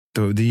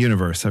the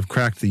universe. I've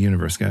cracked the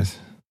universe, guys.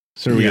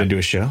 So are we going to do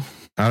a show?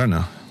 I don't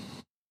know.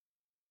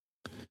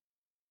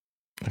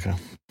 Okay.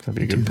 That'd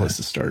be a good place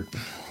to start.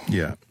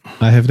 Yeah.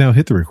 I have now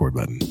hit the record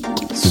button.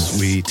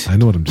 Sweet. I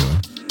know what I'm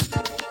doing.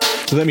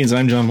 So that means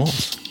I'm John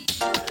Moles.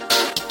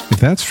 If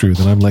that's true,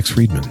 then I'm Lex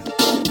Friedman.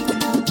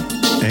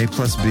 A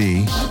plus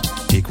B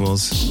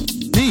equals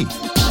me.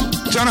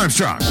 John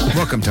Armstrong.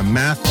 Welcome to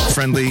Math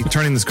Friendly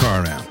Turning This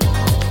Car Around.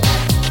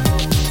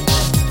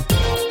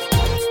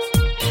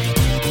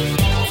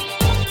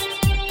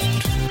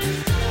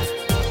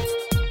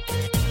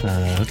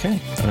 Okay.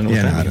 I don't know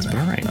what that means, but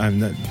all right.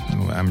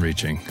 I'm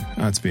reaching.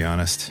 Let's be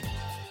honest.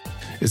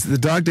 Is it the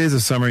dog days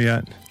of summer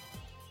yet?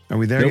 Are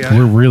we there yet?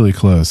 We're really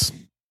close.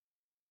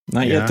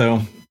 Not yet,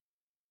 though.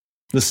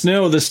 The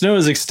snow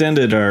has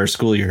extended our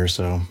school year,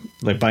 so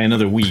like by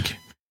another week.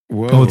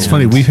 Whoa. Oh, it's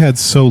funny. We've had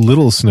so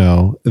little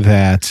snow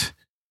that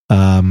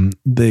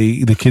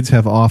the kids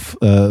have off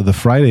the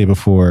Friday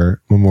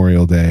before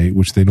Memorial Day,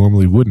 which they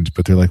normally wouldn't.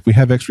 But they're like, we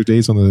have extra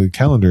days on the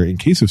calendar in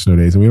case of snow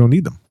days, and we don't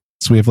need them.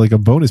 So we have like a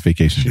bonus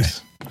vacation day.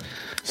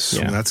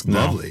 So that's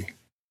lovely.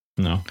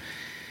 No.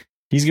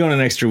 He's going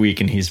an extra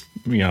week, and he's,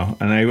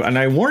 and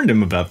I warned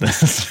him about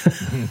this.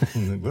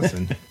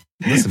 Listen,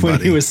 when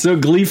buddy. he was so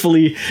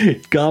gleefully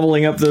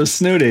gobbling up those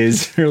snow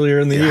days earlier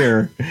in the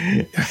year,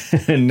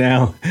 and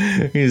now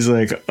he's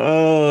like,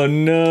 "Oh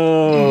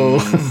no!"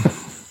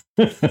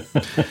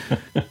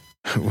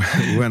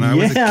 When I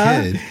was a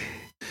kid,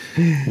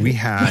 we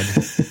had.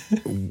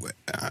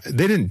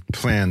 They didn't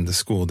plan the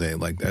school day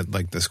like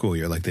the school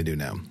year like they do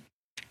now,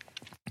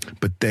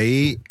 but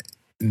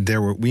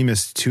we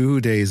missed 2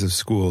 days of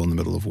school in the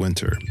middle of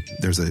winter.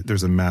 There's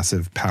a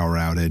massive power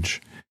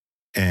outage,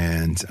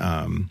 and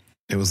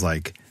it was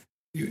like,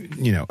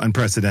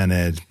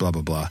 unprecedented, blah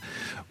blah blah.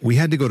 We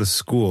had to go to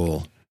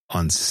school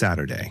on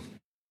Saturday.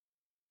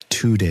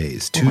 2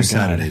 days, two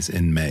Saturdays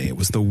in May. It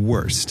was the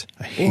worst.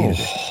 I hated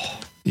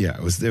it. Yeah,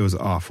 it was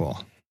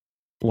awful.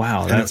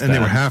 Wow, and they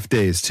were half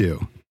days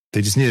too.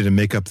 They just needed to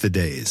make up the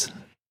days.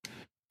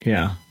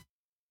 Yeah,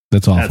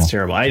 that's awful. That's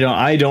terrible.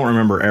 I don't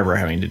remember ever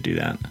having to do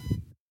that.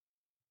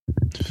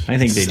 I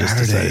think they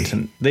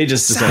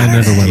just decided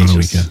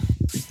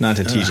not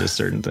to teach us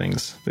certain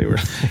things. They were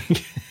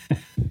like,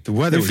 the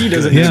weather. If he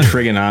doesn't do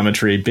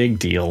trigonometry, big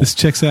deal. This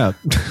checks out.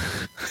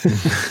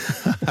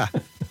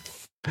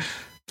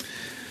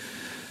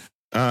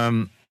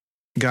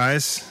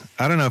 Guys,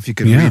 I don't know if you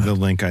could read the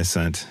link I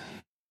sent.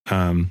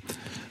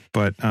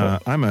 But I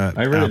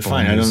read it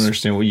fine. I don't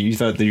understand what you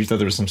thought. There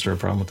was some sort of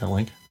problem with that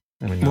link.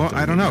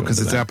 I don't know, because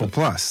it's Apple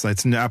Plus.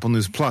 It's Apple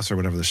News Plus or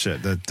whatever the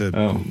shit.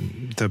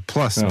 The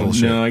Plus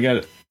bullshit. No, I got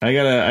a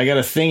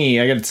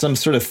thingy. I got some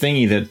sort of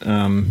thingy that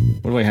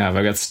what do I have?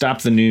 I got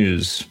Stop the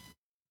News.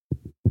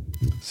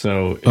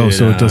 So it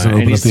doesn't open up the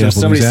Apple News app? If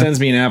somebody sends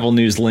me an Apple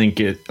News link,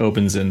 it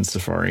opens in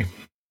Safari.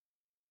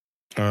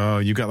 Oh,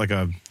 you got like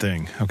a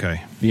thing.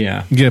 Okay.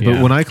 Yeah.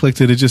 But when I clicked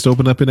it, it just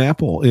opened up in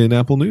Apple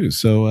News.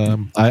 So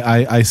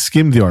I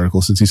skimmed the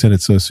article since he sent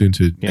it so soon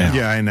to.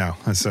 Yeah, I know.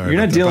 I'm sorry.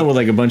 You're not dealing with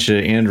like a bunch of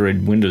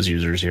Android Windows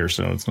users here,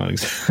 so it's not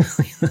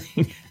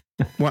exactly.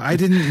 Well, I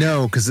didn't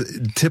know, because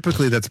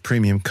typically that's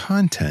premium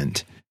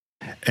content.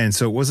 And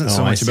so it wasn't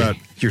so much about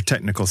your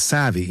technical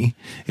savvy.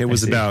 It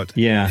was about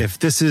if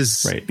this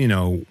is, right.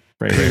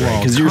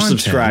 Because you're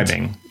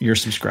subscribing.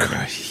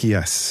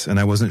 Yes, and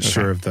I wasn't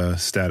sure of the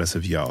status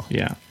of y'all.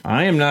 Yeah,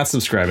 I am not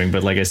subscribing,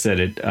 but like I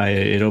said,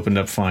 it opened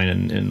up fine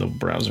in the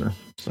browser.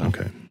 So.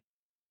 Okay.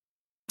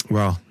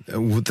 Well,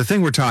 the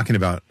thing we're talking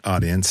about,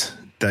 audience,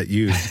 that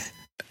you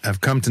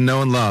have come to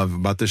know and love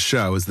about this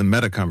show is the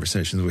meta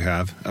conversations we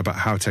have about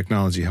how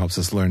technology helps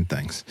us learn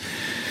things.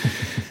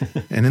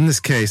 And in this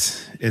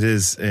case, it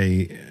is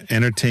a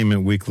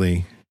Entertainment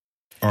Weekly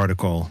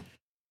article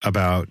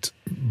about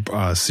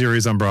a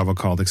series on Bravo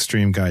called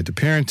Extreme Guide to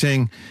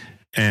Parenting.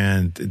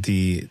 And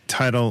the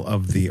title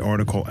of the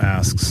article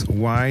asks,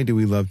 why do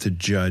we love to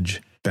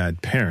judge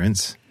bad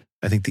parents?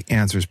 I think the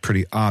answer is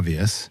pretty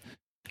obvious,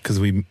 because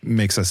it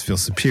makes us feel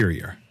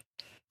superior.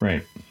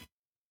 Right.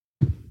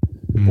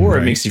 Or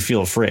it makes you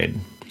feel afraid.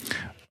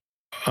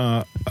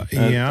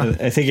 Yeah.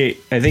 I think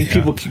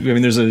people,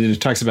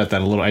 it talks about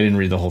that a little. I didn't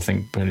read the whole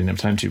thing, but I didn't have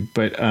time to.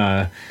 But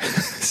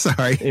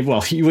sorry.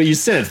 Well, you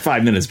said it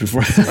 5 minutes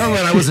before.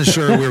 Well, I wasn't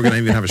sure we were going to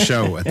even have a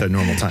show at the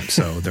normal time,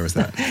 so there was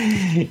that.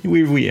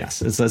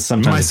 Yes, it's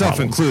sometimes myself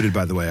included,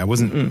 by the way. I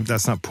wasn't.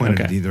 That's not pointed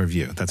at either of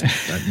you. That's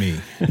me.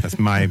 That's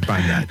my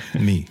bad.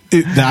 Me.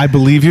 I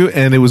believe you,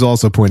 and it was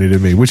also pointed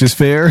at me, which is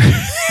fair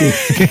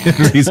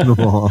and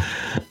reasonable.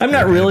 I'm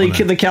not really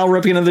the Cal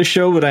Ripken of the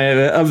show, but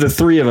of the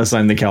three of us,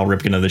 I'm the Cal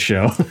Ripken of the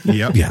show.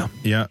 Yep.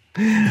 Yeah.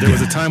 There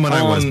was a time when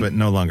I was, but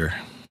no longer.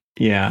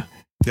 Yeah.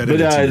 But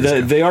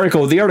the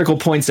article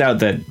points out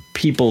that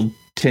people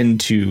tend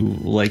to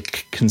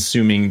like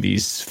consuming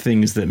these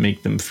things that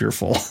make them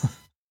fearful.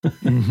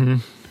 Mm-hmm.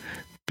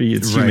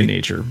 It's human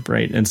nature,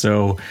 right? And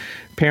so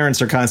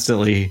parents are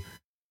constantly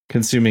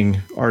consuming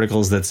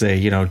articles that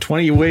say,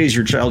 20 ways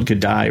your child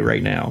could die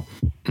right now.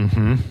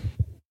 Mm-hmm.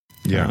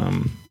 Yeah.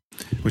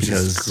 Which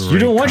is you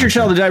don't want your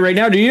child to die right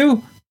now, do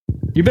you?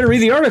 You better read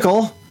the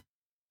article.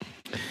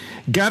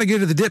 Gotta get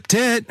to the dip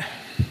tit.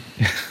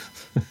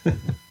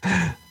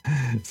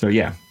 So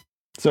yeah.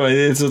 So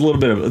it's a little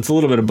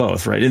bit of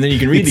both, right? And then you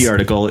can read the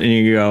article and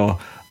you go,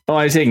 "Oh,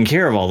 I've taken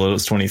care of all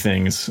those 20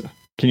 things."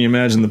 Can you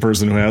imagine the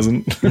person who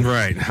hasn't?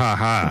 Right. Ha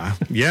ha.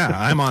 Yeah,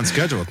 I'm on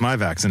schedule with my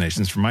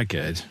vaccinations for my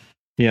kid.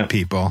 Yeah.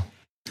 People.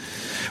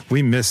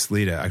 We missed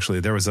Lita, actually.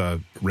 There was a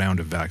round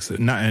of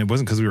vaccine. And it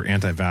wasn't because we were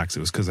anti-vax. It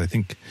was because I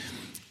think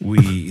we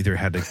either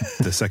had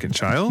the second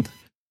child,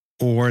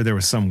 or there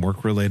was some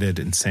work-related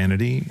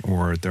insanity,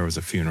 or there was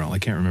a funeral. I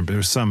can't remember. There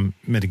was some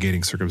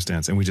mitigating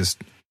circumstance, and we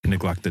just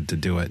neglected to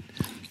do it.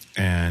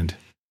 And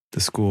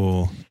the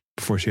school,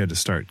 before she had to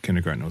start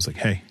kindergarten, was like,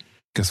 hey,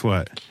 guess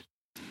what?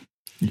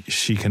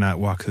 She cannot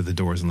walk through the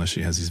doors unless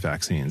she has these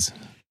vaccines.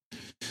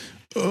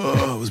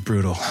 Oh, it was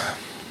brutal.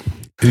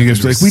 And you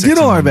guys were like, we did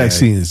all our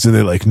vaccines. And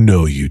they're like,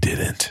 no, you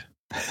didn't.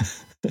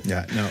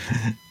 Yeah, no.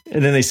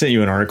 And then they sent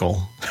you an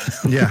article.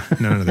 Yeah,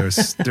 no. There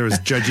was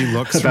judgy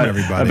looks from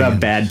everybody about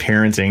bad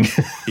parenting.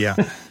 Yeah,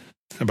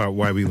 about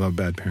why we love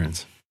bad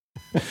parents.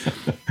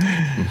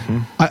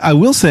 Mm-hmm. I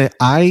will say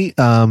I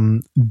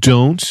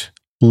don't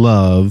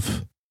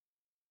love.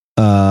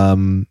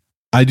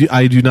 I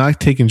do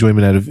not take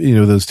enjoyment out of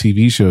those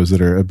TV shows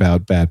that are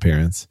about bad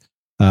parents.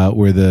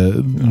 Where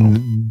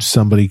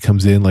somebody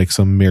comes in like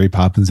some Mary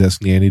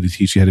Poppins-esque nanny to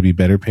teach you how to be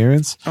better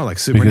parents. Oh, like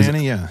Super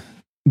Nanny, yeah.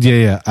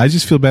 Yeah. I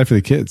just feel bad for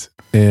the kids,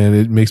 and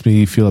it makes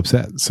me feel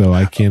upset, so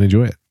I can't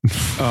enjoy it.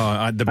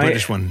 The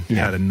British one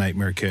had a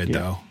nightmare kid,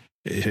 though.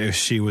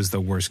 She was the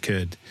worst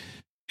kid,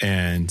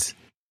 and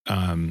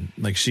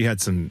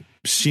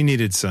she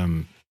needed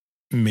some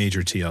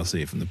major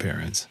TLC from the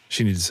parents.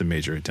 She needed some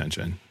major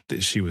attention.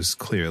 She was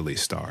clearly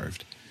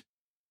starved.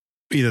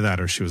 Either that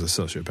or she was a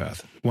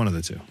sociopath. One of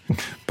the two.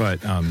 But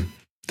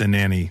the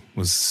nanny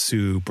was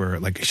super,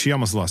 she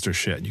almost lost her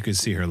shit. You could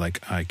see her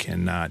I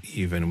cannot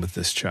even with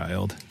this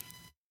child.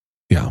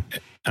 Yeah.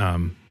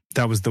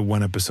 That was the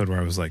one episode where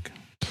I was like,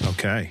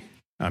 okay,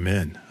 I'm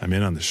in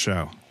on the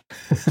show.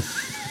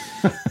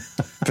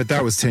 But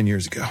that was 10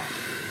 years ago.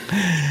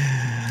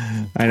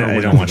 I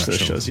don't watch those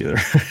shows either.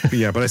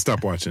 Yeah, but I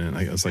stopped watching it.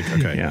 I was like,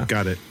 okay,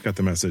 got it. Got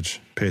the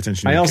message. Pay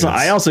attention to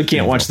I also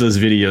can't watch those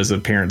those videos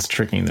of parents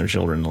tricking their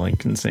children,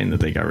 and saying that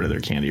they got rid of their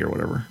candy or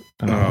whatever.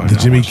 The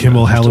Jimmy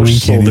Kimmel Halloween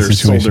candy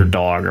situation. Sold their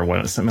dog or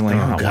what, something like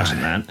that. I'm not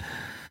watching that.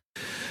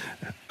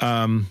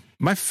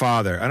 My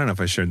father, I don't know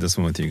if I shared this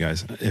one with you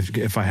guys.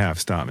 If I have,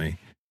 stop me.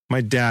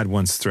 My dad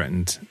once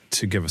threatened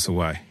to give us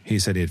away. He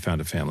said he had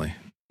found a family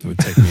that would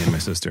take me and my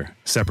sister,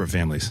 separate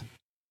families.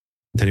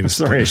 That he was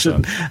sorry.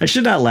 I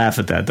should not laugh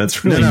at that.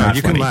 That's really not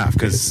you funny. can laugh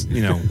because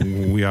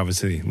we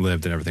obviously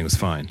lived and everything was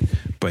fine,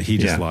 but he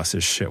just lost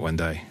his shit one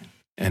day,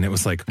 and it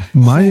was like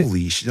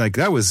holy shit!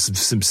 That was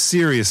some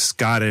serious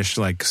Scottish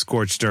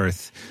scorched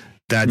earth.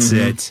 That's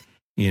it,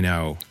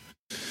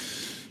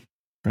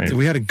 Right.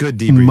 We had a good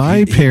debrief.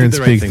 My parents'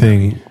 big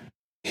thing.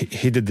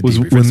 He did the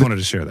debrief. I just wanted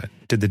to share that.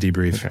 Did the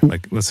debrief. Okay.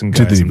 Listen,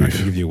 guys, I'm not going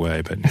to give you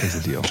away, but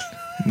here's the deal.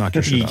 Knock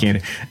your shit off.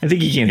 I think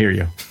he can't hear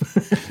you.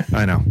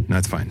 I know.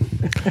 That's fine.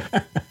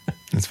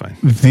 That's fine.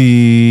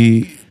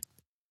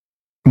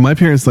 My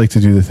parents like to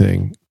do the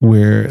thing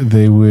where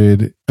they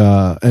would,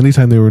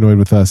 anytime they were annoyed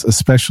with us,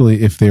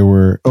 especially if there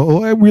were,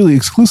 really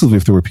exclusively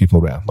if there were people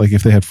around, like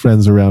if they had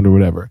friends around or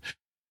whatever,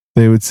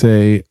 they would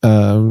say,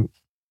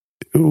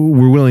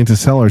 we're willing to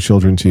sell our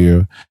children to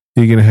you.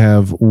 You're going to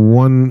have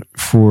one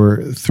for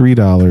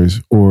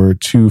 $3 or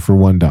two for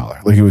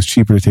 $1. Like it was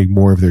cheaper to take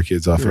more of their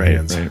kids off their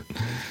hands. Right.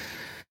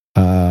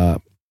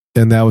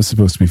 And that was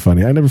supposed to be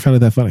funny. I never found it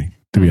that funny,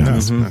 to be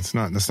honest.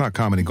 That's not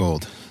comedy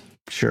gold.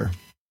 Sure.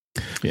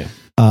 Yeah.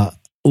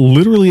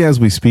 Literally as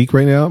we speak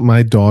right now,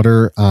 my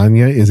daughter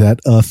Anya is at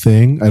a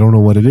thing. I don't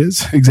know what it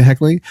is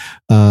exactly.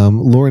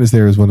 Lauren is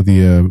there as one of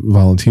the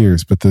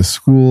volunteers, but the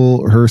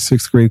school, her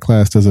 6th grade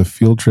class does a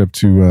field trip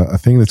to a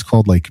thing that's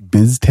called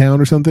BizTown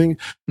or something,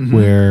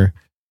 where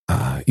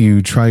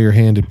you try your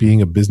hand at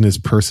being a business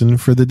person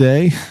for the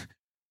day.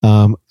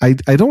 I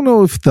don't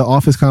know if the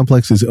office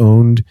complex is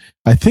owned.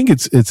 I think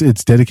it's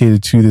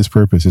dedicated to this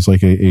purpose. It's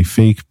like a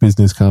fake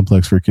business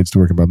complex for kids to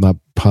work about. I'm not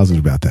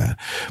positive about that,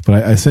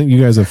 but I sent you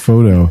guys a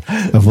photo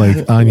of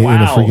Anya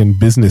in a freaking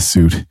business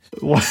suit.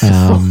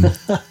 Wow.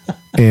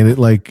 And it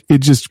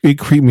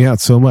creeped me out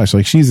so much.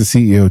 She's the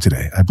CEO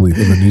today, I believe,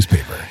 of a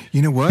newspaper.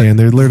 You know what? And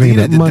they're learning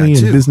about money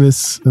and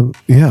business.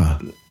 Yeah.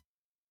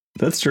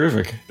 That's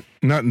terrific.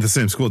 Not in the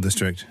same school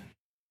district.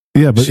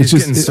 Yeah, but she's it's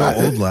just getting so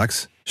old,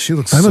 Lex. She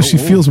looks. I know she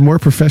feels more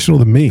professional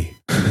than me.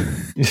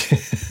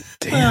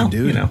 Damn,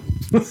 dude.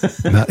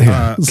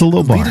 It's a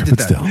low bar,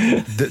 but still.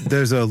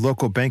 There's a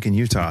local bank in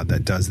Utah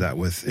that does that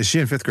with. Is she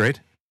in 5th grade?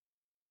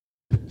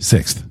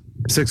 6th.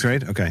 6th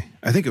grade. Okay,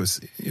 I think it was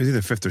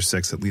either 5th or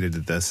 6th that Lita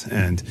did this,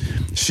 and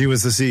she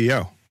was the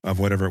CEO of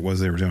whatever it was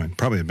they were doing.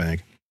 Probably a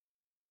bank,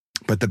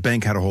 but the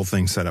bank had a whole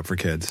thing set up for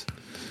kids.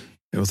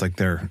 It was like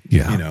their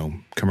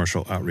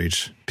commercial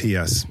outreach.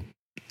 P.S.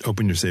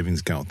 Open your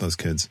savings account with those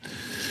kids.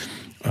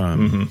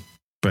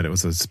 But it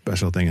was a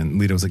special thing. And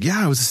Lita was like,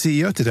 yeah, I was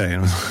the CEO today. And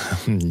I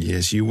was like,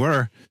 yes, you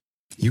were.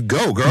 You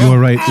go, girl. You are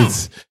right.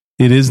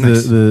 It is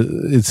Nice.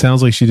 it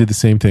sounds like she did the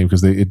same thing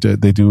because they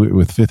do it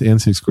with 5th and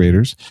 6th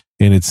graders,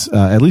 and it's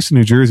at least in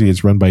New Jersey,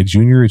 it's run by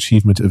Junior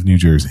Achievement of New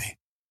Jersey,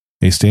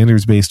 a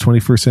standards-based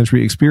 21st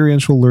century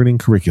experiential learning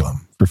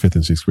curriculum for 5th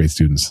and 6th grade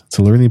students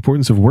to learn the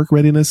importance of work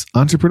readiness,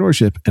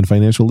 entrepreneurship, and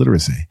financial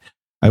literacy.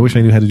 I wish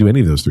I knew how to do any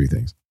of those 3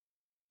 things.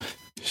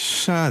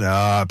 Shut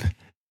up.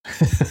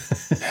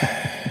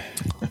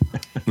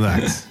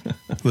 Lex,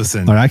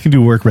 listen. All right, I can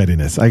do work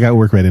readiness. I got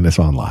work readiness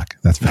on lock.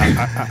 That's fine.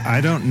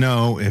 I don't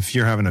know if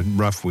you're having a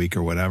rough week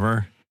or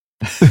whatever.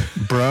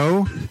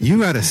 Bro, you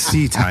got a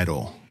C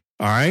title.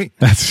 All right?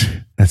 That's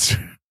true. It's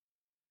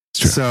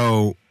true.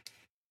 So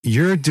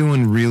you're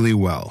doing really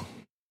well.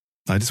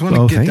 I just want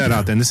to get that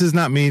out there. And this is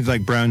not me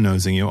like brown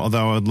nosing you,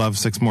 although I would love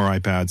 6 more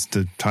iPads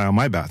to tile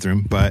my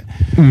bathroom. But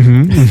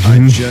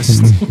I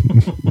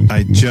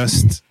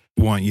just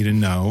want you to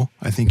know,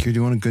 I think you're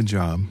doing a good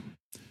job.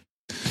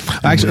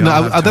 Actually,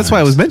 no, that's why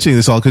I was mentioning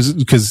this all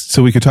because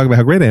so we could talk about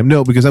how great I am.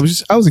 No, because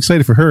I was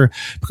excited for her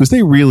because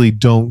they really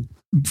don't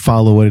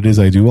follow what it is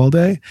I do all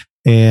day,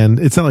 and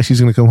it's not like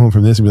she's going to come home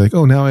from this and be like,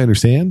 "Oh, now I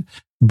understand."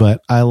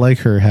 But I like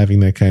her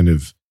having that kind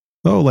of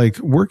like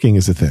working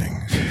is a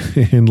thing,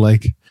 and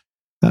like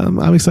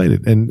I'm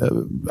excited. And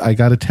I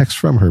got a text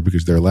from her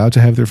because they're allowed to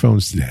have their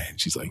phones today,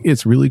 and she's like,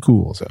 "It's really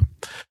cool." So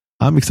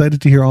I'm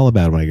excited to hear all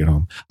about it when I get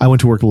home. I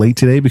went to work late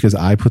today because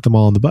I put them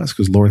all on the bus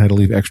because Lauren had to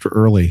leave extra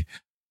early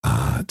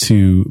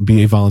to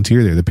be a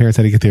volunteer there. The parents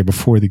had to get there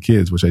before the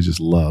kids, which I just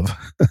love.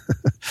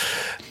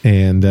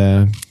 And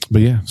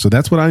but yeah, so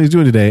that's what I'm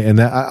doing today. And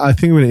I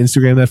think I'm going to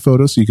Instagram that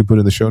photo so you can put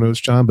it in the show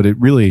notes, John. But it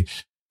creeps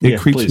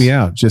please. me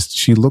out. Just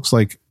she looks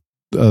like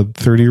a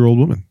 30-year-old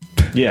woman.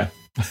 Yeah.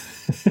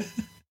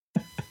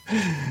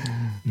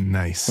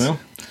 Nice. Well,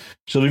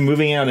 she'll be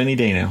moving out any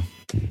day now.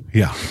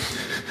 Yeah,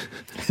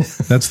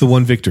 that's the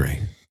one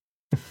victory.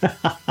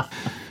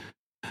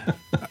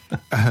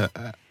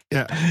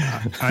 Yeah,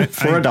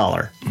 for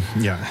 $1.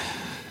 Yeah.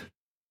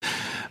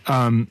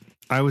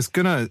 I was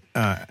gonna.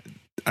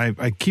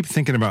 I keep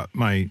thinking about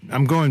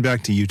I'm going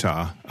back to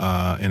Utah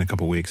in a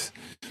couple weeks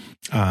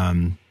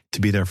to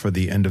be there for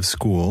the end of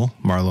school,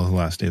 Marlo's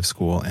last day of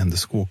school, and the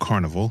school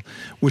carnival,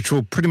 which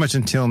will pretty much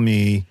entail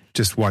me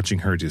just watching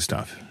her do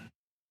stuff.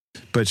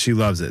 But she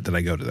loves it that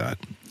I go to that.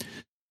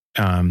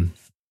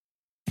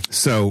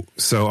 So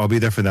I'll be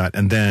there for that,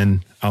 and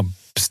then I'll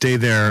stay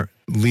there.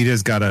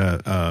 Lita's got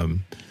a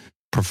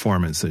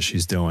performance that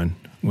she's doing,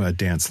 a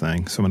dance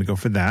thing, so I'm going to go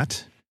for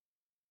that.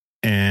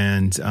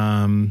 And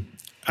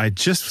I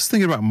just was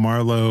thinking about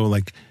Marlo,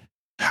 like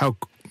how,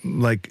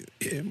 like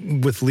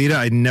with Lita,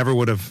 I never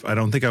would have. I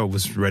don't think I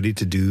was ready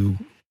to do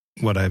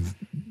what I've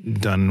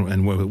done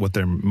and what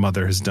their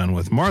mother has done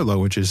with Marlo,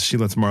 which is she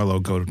lets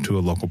Marlo go to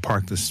a local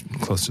park that's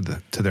close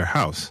to their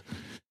house.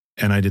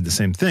 And I did the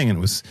same thing, and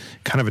it was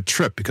kind of a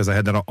trip because I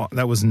had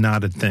that was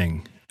not a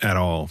thing at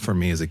all for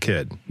me as a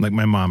kid. Like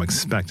my mom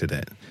expected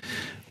it,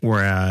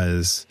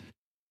 whereas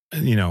my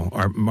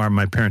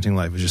parenting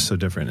life was just so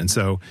different. And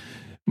so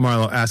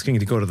Marlo asking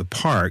to go to the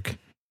park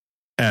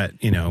at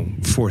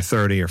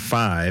 4:30 or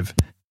 5,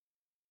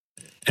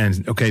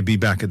 and be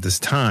back at this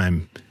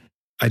time.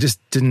 I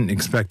just didn't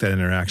expect that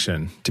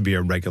interaction to be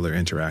a regular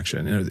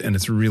interaction, and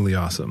it's really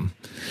awesome.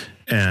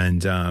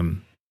 And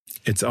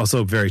it's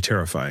also very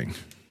terrifying.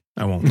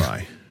 I won't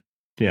lie.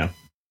 Yeah,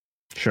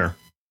 sure.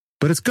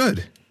 But it's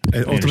good.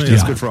 Ultimately,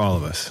 it's good for all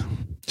of us.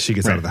 She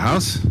gets out of the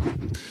house.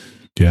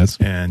 Yes.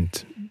 And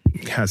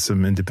has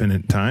some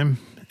independent time.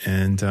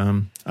 And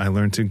I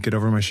learned to get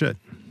over my shit.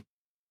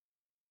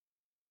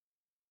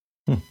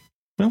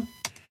 Well,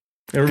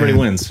 everybody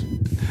wins.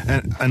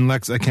 And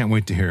Lex, I can't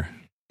wait to hear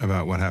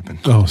about what happened.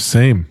 Oh,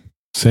 same.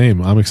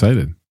 I'm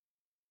excited.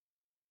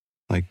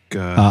 Like,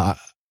 yeah.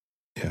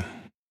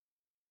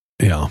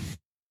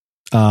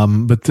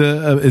 But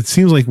it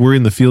seems like we're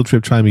in the field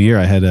trip time of year.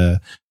 I had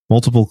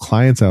multiple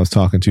clients I was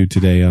talking to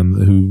today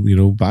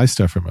who buy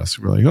stuff from us.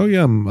 We're like, oh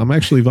yeah, I'm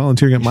actually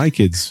volunteering at my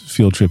kids'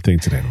 field trip thing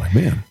today. I'm like,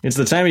 man, it's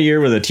the time of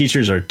year where the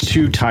teachers are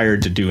too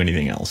tired to do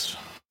anything else.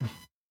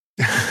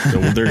 So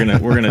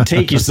we're gonna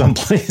take you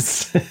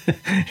someplace,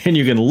 and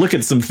you can look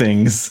at some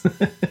things,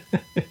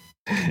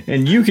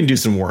 and you can do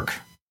some work.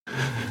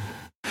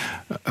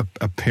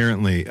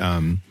 Apparently,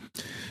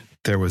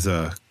 there was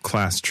a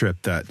class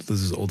trip that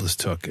Liz's oldest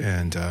took,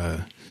 and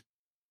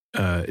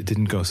it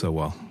didn't go so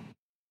well.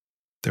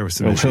 There were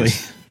some issues. Really?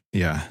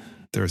 Yeah,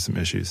 there were some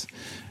issues.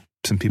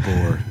 Some people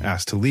were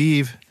asked to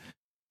leave.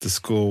 The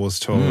school was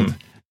told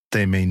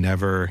they may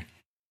never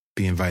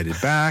be invited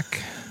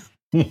back.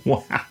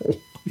 Wow.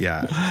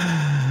 Yeah.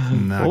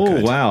 Not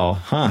good. Wow.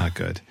 Huh. Not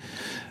good.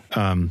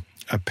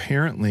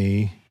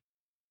 Apparently,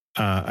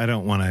 I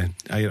don't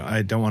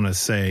want to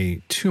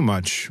say too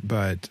much,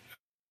 but,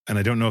 and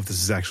I don't know if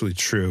this is actually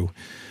true,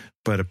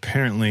 but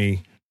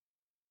apparently,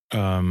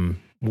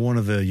 one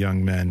of the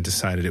young men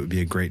decided it would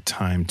be a great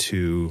time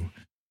to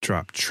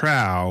drop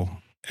trow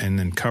and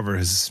then cover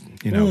his,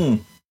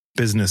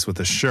 business with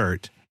a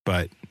shirt,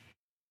 but,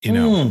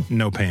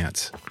 no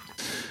pants.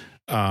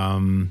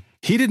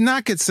 He did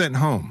not get sent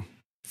home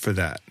for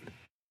that.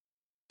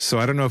 So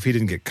I don't know if he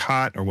didn't get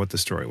caught or what the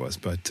story was,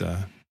 but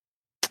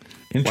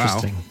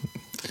Interesting. Wow.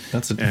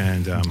 That's a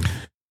and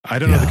I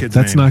don't know the kid's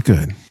that's name. not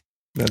good.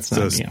 That's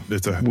So not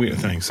it's a weird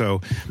thing.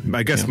 So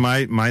I guess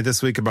my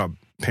this week about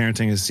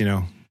parenting is,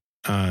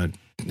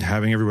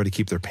 having everybody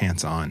keep their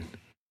pants on.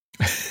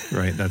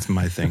 Right? That's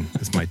my thing.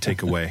 That's my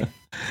takeaway.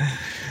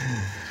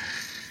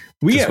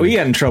 We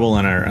got in trouble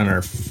on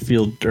our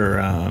field, or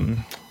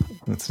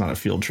that's not a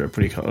field trip.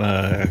 What do you call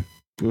it?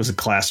 It was a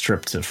class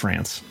trip to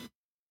France.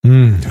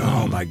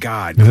 Oh my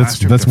God.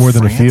 That's more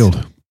than a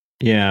field.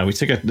 Yeah, we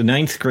took the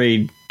ninth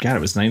grade. God, it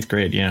was ninth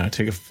grade. Yeah, I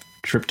took a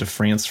trip to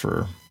France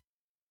for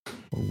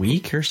a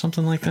week or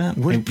something like that.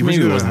 Where did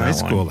you go to high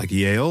school? Like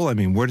Yale? I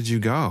mean, where did you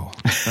go?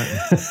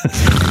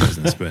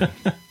 Business, but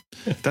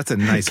that's a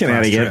nice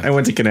Connecticut. I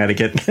went to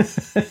Connecticut.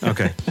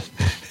 Okay.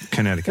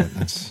 Connecticut.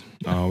 That's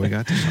all we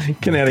got.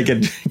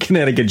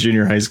 Connecticut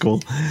junior high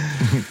school.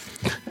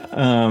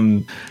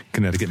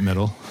 Connecticut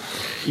middle.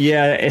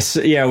 Yeah, and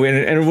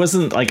it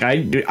wasn't like I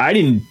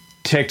didn't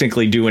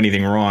technically do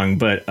anything wrong,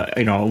 but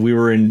we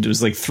were in. It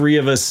was like three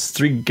or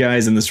four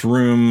guys in this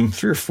room,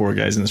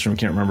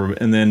 can't remember.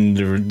 And then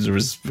there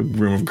was a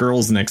room of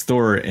girls next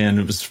door, and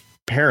it was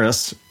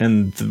Paris,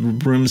 and the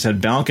rooms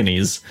had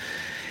balconies,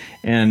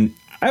 and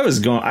I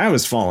was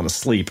falling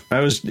asleep. I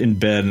was in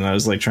bed and I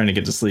was like trying to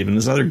get to sleep, and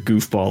this other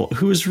goofball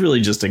who was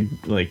really just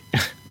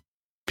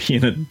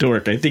being a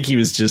dork. I think he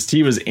was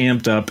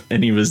amped up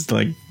and he was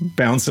like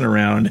bouncing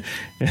around.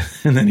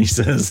 And then he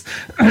says,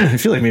 I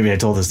feel like maybe I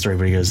told this story,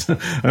 but he goes,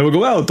 I will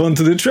go out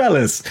onto the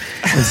trellis.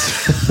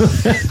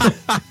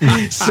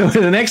 So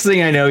the next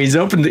thing I know, he's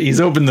opened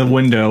the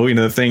window,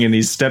 the thing, and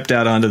he's stepped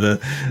out onto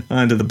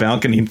the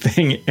balcony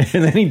thing.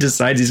 And then he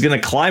decides he's going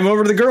to climb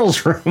over to the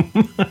girls' room.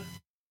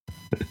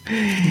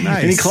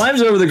 Nice. And he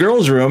climbs over the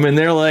girls' room, and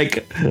they're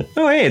like,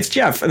 "Oh, hey, it's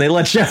Jeff," and they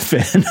let Jeff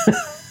in.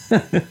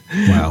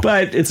 Wow!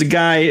 But it's a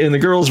guy in the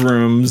girls'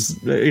 room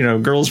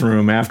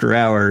after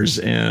hours,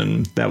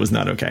 and that was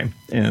not okay.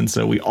 And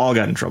so we all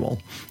got in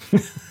trouble.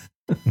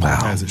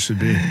 Wow, as it should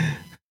be.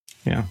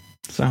 Yeah.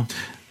 So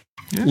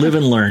live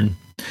and learn.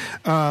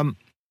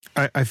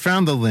 I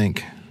found the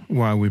link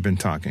while we've been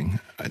talking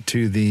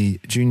to the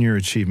Junior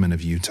Achievement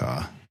of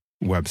Utah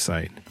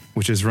website,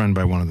 which is run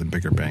by one of the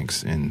bigger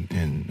banks in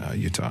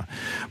Utah.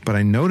 But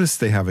I noticed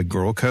they have a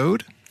girl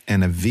code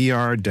and a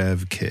VR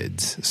Dev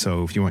Kids.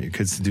 So if you want your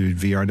kids to do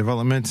VR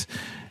development,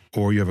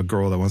 or you have a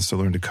girl that wants to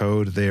learn to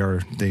code,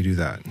 they do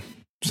that.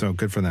 So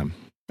good for them.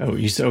 Oh,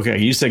 you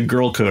said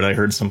girl code. I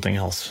heard something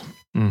else.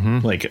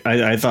 Mm-hmm. Like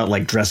I thought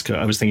like dress code.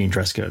 I was thinking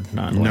dress code,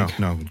 not like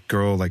no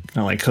girl, like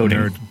not like coding,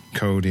 nerd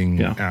coding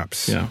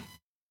apps. Yeah,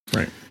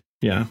 right.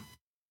 Yeah.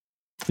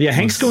 Yeah,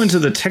 Hank's going to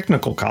the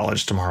technical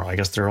college tomorrow. I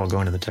guess they're all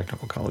going to the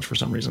technical college for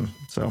some reason.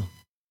 So,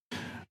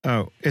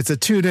 it's a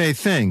 2-day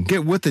thing.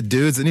 Get with the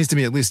dudes. It needs to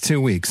be at least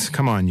 2 weeks.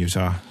 Come on,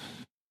 Utah.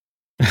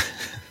 You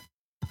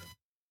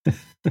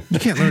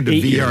can't learn to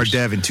VR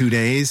dev in 2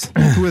 days.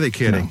 Who are they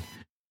kidding? No.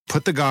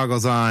 Put the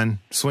goggles on,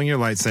 swing your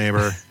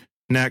lightsaber.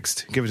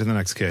 Next, give it to the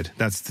next kid.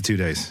 That's the 2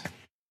 days.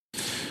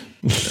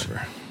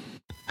 Whatever.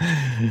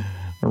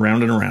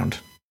 Around and around.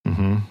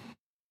 Mm-hmm.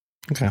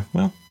 Okay,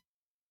 well.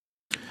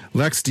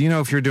 Lex, do you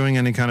know if you're doing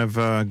any kind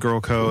of girl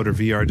code or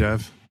VR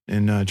dev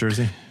in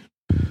Jersey?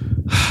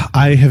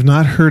 I have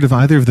not heard of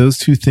either of those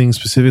two things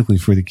specifically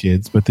for the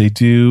kids, but they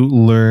do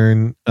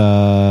learn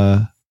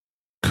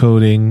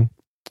coding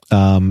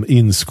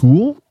in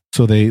school.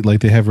 So they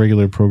have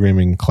regular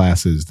programming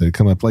classes that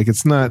come up. Like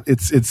it's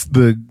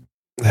the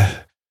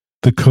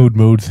code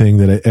mode thing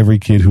that every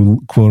kid who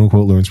quote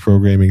unquote learns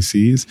programming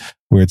sees,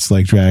 where it's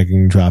like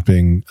dragging,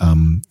 dropping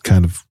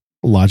kind of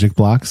logic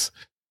blocks.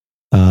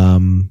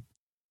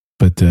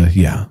 But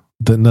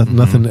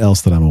nothing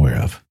else that I'm aware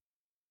of.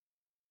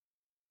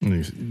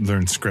 You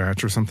learn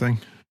Scratch or something,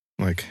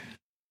 like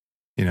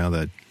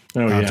that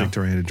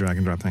object-oriented drag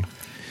and drop thing.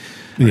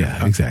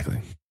 Yeah,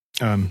 exactly.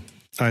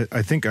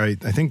 I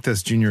think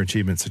this junior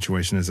achievement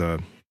situation is a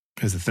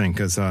thing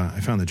because I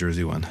found the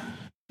Jersey one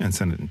and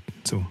sent it.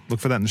 So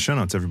look for that in the show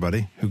notes,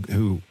 everybody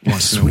who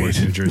wants to know where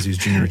New Jersey's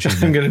junior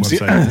achievement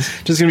website is.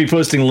 Just going to be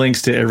posting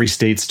links to every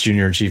state's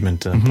junior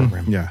achievement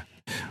program. Yeah.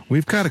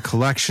 We've got a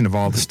collection of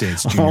all the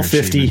states' junior all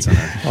 50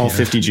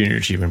 50 junior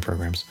achievement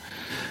programs.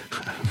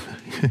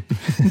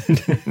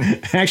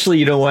 Actually,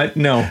 you know what?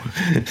 No.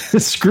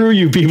 Screw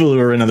you people who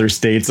are in other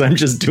states. I'm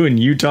just doing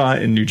Utah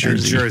and New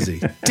Jersey.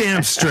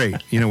 Damn straight.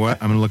 You know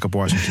what? I'm going to look up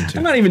Washington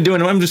too.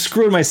 I'm just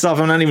screwing myself.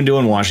 I'm not even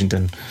doing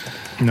Washington.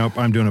 Nope,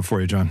 I'm doing it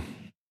for you, John.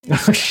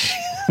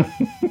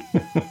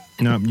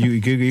 No,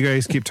 you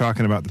guys keep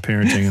talking about the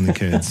parenting and the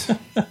kids.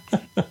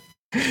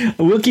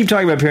 We'll keep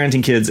talking about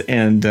parenting kids,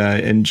 and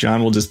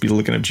John will just be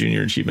looking up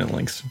junior achievement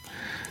links.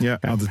 Yeah,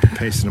 I'll just be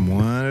pasting them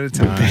one at a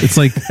time. It's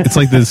like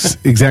this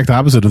exact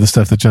opposite of the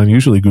stuff that John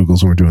usually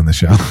Googles when we're doing the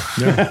show.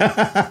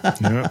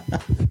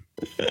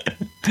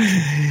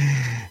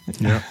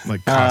 Yeah,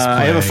 like cosplay.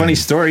 I have a funny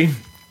story.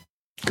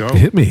 Go.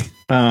 Hit me.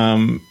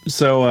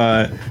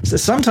 So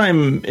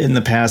sometime in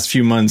the past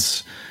few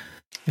months,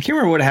 I can't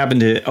remember what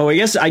happened to.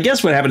 I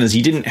guess what happened is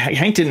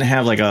Hank didn't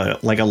have like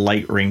a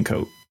light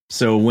raincoat.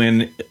 So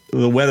when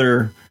the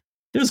weather,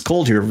 it was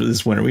cold here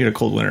this winter. We had a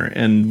cold winter,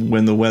 and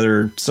when the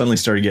weather suddenly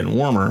started getting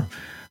warmer,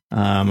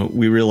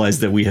 we realized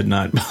that we had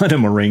not bought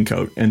him a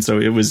raincoat, and so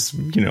it was,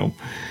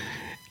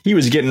 he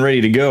was getting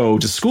ready to go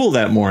to school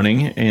that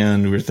morning,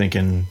 and we were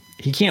thinking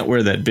he can't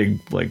wear that big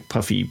like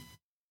puffy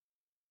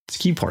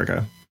ski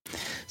parka.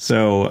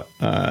 So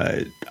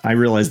I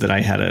realized that I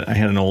had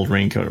an old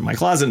raincoat in my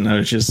closet, and I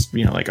was just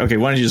like, okay,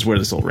 why don't you just wear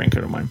this old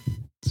raincoat of mine?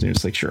 So he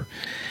was like, sure.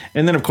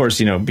 And then of course,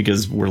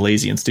 because we're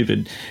lazy and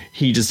stupid,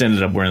 he just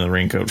ended up wearing the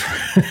raincoat.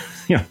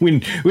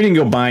 We didn't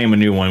go buy him a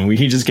new one.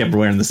 He just kept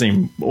wearing the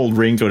same old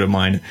raincoat of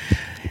mine.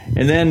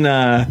 And then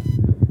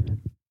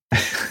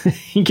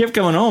he kept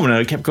coming home, and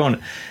I kept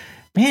going,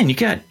 man, you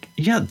got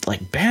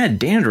like bad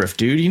dandruff,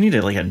 dude. You need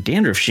a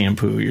dandruff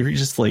shampoo. You're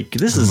just like,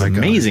 this is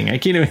amazing. God.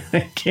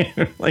 I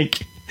can't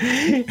like.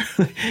 You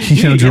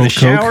need to get a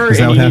shower,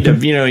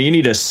 and you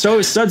need to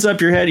sew suds up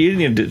your head. You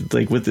need to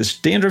like with this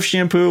dandruff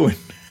shampoo.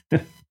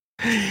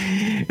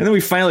 And then we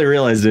finally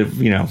realized it,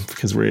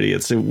 because we're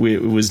idiots. It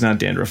was not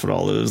dandruff at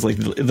all. It was like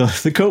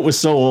the coat was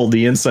so old,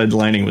 the inside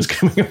lining was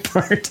coming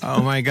apart.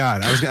 Oh my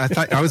God!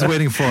 I was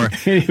waiting for.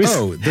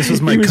 This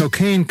was my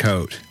cocaine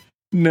coat.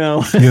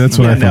 No, yeah, that's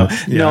what I thought.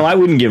 No, I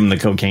wouldn't give him the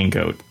cocaine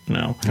coat.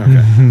 No.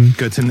 Okay,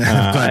 good to know.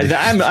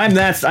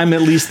 I'm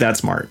at least that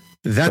smart.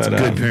 That's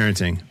good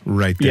parenting,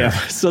 right there.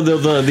 Yeah. So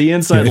the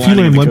inside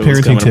lining of the coat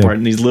was coming apart,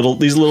 and these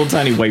little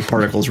tiny white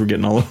particles were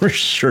getting all over his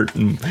shirt,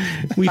 and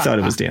we thought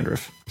it was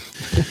dandruff.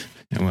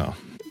 Yeah, well,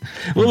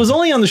 it was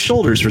only on the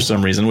shoulders for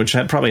some reason, which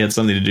probably had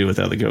something to do with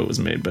how the coat was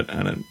made. But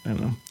I don't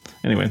know.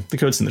 Anyway, the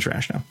coat's in the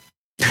trash now.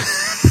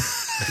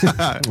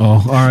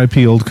 Oh,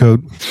 R.I.P. old coat.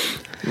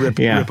 Rip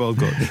old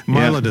coat.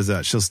 Marla does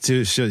that.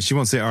 She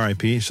won't say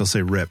R.I.P. She'll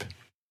say rip.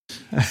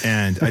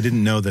 And I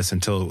didn't know this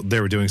until they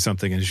were doing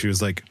something, and she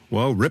was like,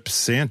 well, rip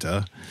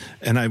Santa.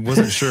 And I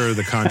wasn't sure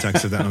the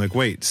context of that. I'm like,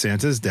 wait,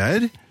 Santa's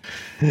dead?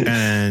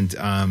 And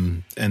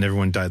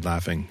everyone died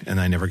laughing,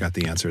 and I never got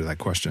the answer to that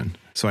question.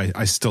 So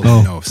I still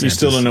don't know if Santa's you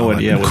still don't know what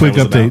quick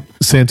that was update.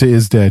 About. Santa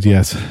is dead,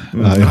 yes. It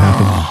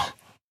happened.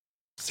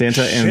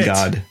 Santa and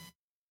God.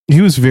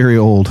 He was very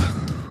old.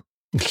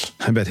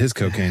 I bet his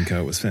cocaine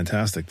coat was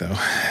fantastic, though.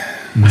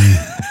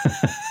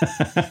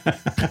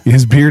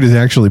 His beard is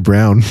actually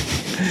brown.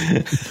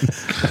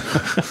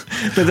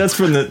 But that's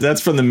from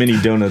the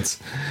mini donuts.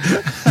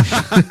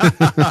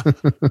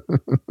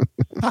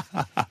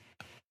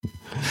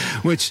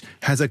 Which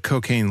has a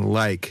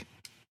cocaine-like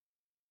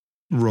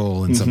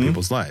role in some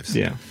people's lives.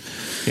 Yeah.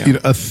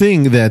 A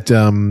thing that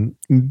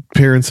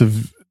parents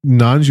of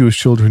non-Jewish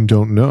children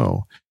don't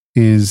know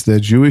is that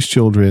Jewish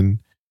children,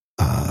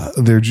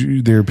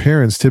 their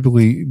parents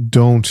typically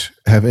don't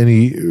have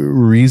any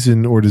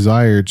reason or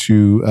desire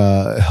to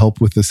help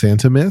with the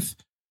Santa myth.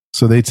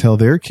 So they tell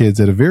their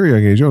kids at a very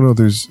young age, oh no,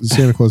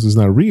 Santa Claus is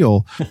not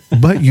real,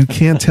 but you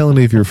can't tell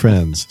any of your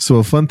friends. So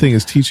a fun thing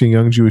is teaching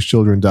young Jewish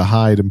children to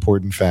hide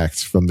important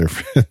facts from their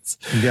friends.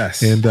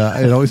 Yes. And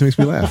it always makes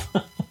me laugh.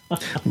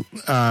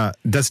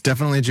 That's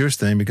definitely a Jewish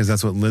thing, because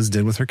that's what Liz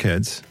did with her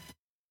kids.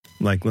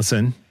 Like,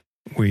 listen,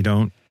 we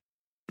don't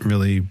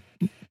really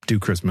do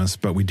Christmas,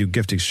 but we do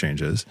gift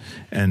exchanges,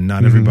 and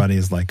not everybody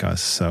is like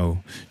us.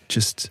 So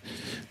this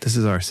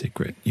is our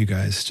secret. You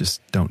guys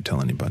just don't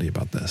tell anybody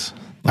about this.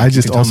 Like, I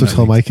just also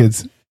tell my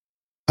kids,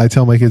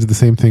 the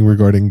same thing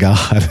regarding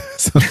God.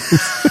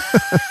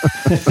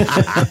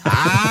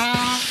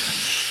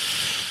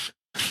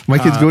 My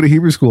kids go to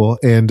Hebrew school,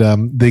 and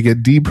they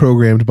get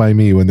deprogrammed by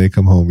me when they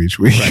come home each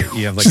week. Right.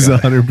 You have like which is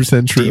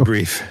 100% true.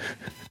 Debrief.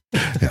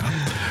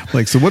 Yeah.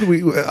 Like, so what do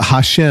we,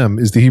 Hashem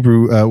is the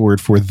Hebrew word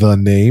for the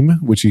name,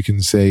 which you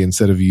can say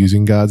instead of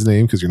using God's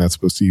name, because you're not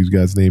supposed to use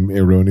God's name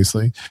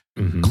erroneously.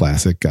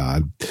 Classic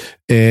God.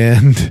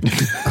 And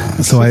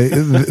so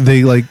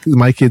they like,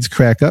 my kids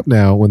crack up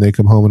now when they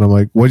come home, and I'm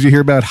like, what'd you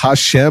hear about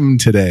Hashem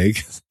today?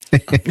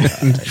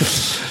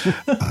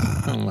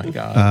 Oh my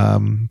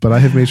God. But I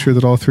have made sure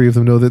that all three of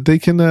them know that they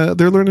can,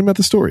 they're learning about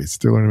the stories.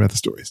 That's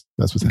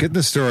what's happening. Get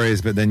the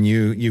stories, but then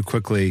you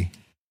quickly,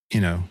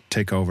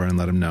 take over and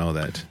let them know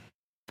that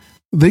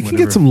they can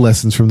get some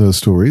lessons from those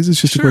stories.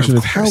 It's just a question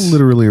of how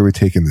literally are we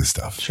taking this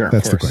stuff? Sure.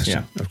 That's the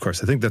question. Yeah. Of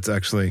course. I think that's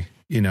actually,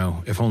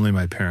 if only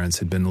my parents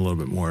had been a little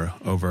bit more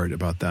overt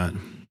about that.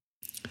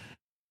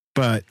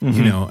 But,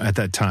 at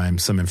that time,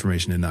 some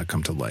information did not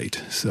come to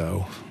light.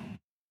 So,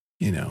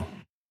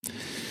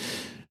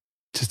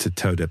 just a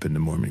toe dip in the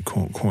Mormon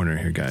corner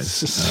here,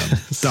 guys.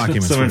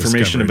 Documents, some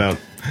information about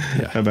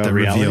reality,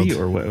 revealed,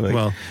 or what? Like,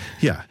 well,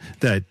 yeah,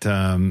 that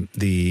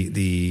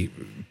the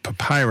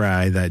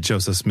papyri that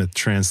Joseph Smith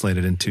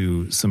translated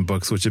into some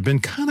books, which have been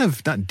kind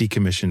of not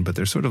decommissioned, but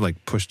they're sort of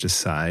like pushed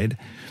aside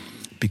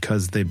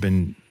because they're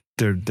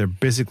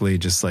basically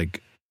just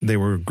like they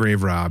were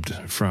grave robbed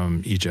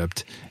from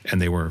Egypt,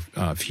 and they were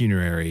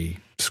funerary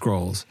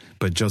scrolls,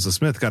 but Joseph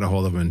Smith got a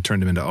hold of them and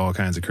turned them into all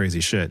kinds of crazy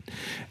shit.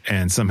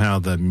 And somehow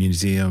the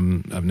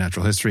Museum of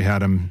Natural History had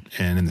them,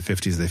 and in the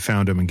 50s they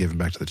found them and gave them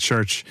back to the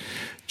church.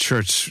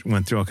 Church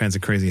went through all kinds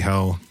of crazy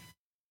hell,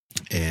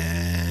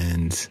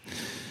 and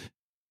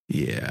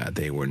yeah,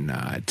 they were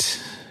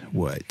not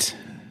what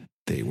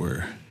they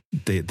were.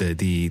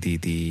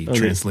 The Oh,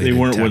 translated they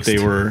weren't what text, they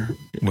were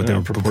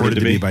purported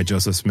to be by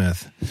Joseph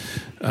Smith,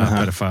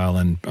 pedophile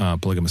and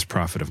polygamous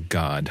prophet of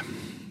God.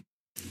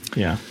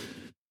 Yeah.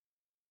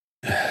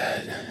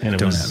 And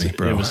Don't at me,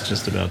 bro. It was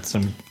just about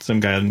some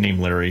guy named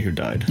Larry who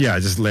died. Yeah,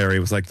 just Larry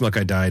was like, look,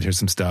 I died. Here's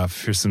some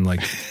stuff. Here's some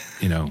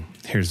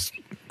here's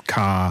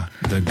Ka,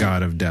 the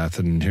god of death,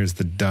 and here's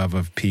the dove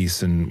of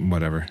peace and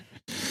whatever.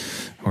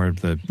 Or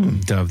the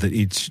dove that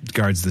each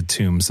guards the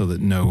tomb so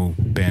that no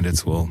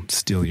bandits will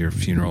steal your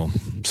funeral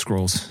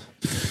scrolls.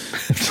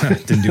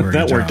 Didn't do a good job.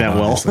 That worked out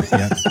obviously. well.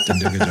 Yeah, didn't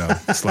do a good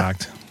job.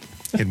 Slacked.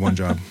 He had one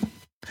job.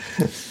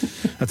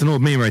 That's an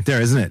old meme right there,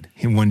 isn't it?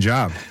 He had one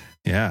job.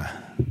 Yeah.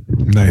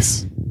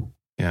 Nice.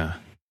 Yeah.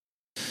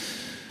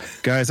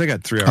 Guys, I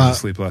got 3 hours of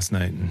sleep last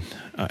night. And,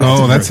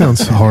 that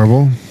sounds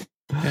horrible.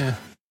 Yeah.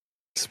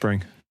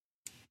 Spring.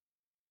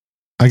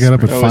 I got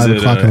up at 5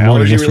 o'clock in the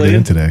morning yesterday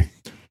and today.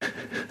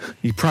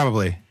 You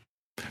probably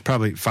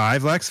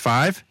 5, Lex?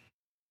 5?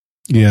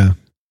 Yeah.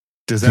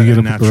 Does Do that you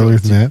get up earlier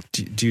than that?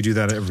 Do you do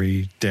that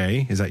every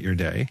day? Is that your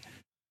day?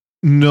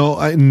 No,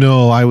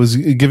 I was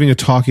giving a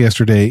talk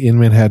yesterday in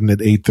Manhattan at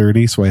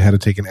 8:30, so I had to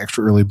take an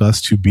extra early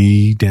bus to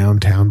be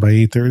downtown by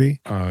 8:30.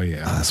 Oh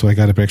yeah. So I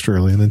got up extra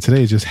early, and then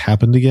today it just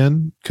happened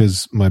again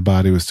because my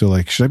body was still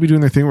like, should I be doing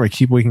their thing where I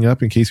keep waking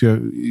up in case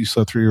you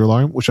slept through your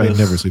alarm? Which I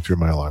never sleep through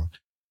my alarm,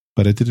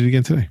 but I did it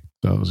again today,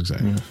 so I was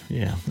excited.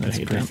 Yeah, I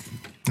hate that.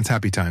 It's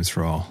happy times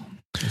for all.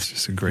 It's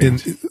just a great.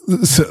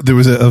 So there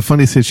was a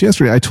funny stitch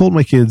yesterday. I told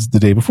my kids the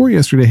day before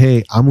yesterday,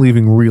 hey, I'm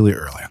leaving really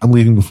early. I'm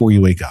leaving before you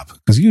wake up.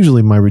 Because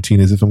usually my routine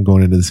is if I'm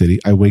going into the city,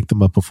 I wake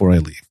them up before I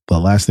leave. The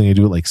last thing I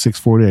do at like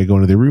 6:40, I go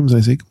into their rooms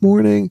and I say, good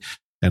morning.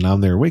 And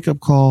I'm their wake up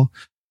call.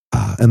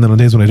 And then on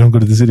days when I don't go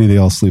to the city, they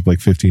all sleep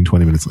like 15,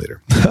 20 minutes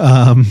later.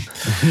 I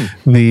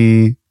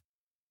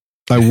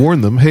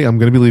warned them, hey, I'm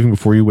going to be leaving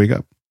before you wake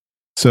up.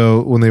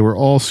 So when they were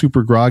all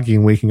super groggy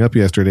and waking up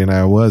yesterday, and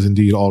I was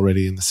indeed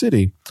already in the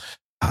city,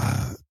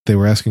 they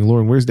were asking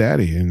Lauren, where's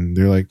Daddy? And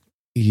they're like,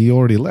 he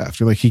already left.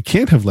 They're like, he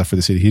can't have left for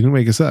the city. He didn't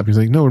wake us up. He's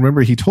like, no,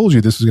 remember he told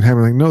you this was going to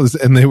happen. I'm like, no.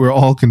 And they were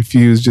all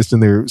confused just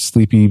in their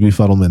sleepy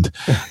befuddlement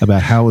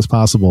about how it was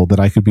possible that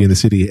I could be in the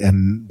city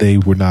and they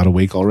were not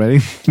awake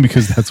already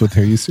because that's what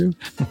they're used to.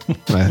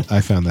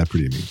 I found that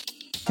pretty neat.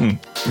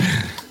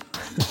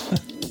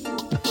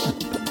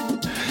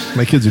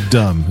 My kids are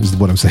dumb is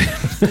what I'm saying.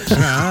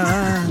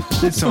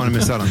 They just don't want to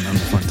miss out on the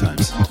fun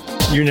times.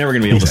 You're never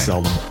going to be able to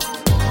sell them.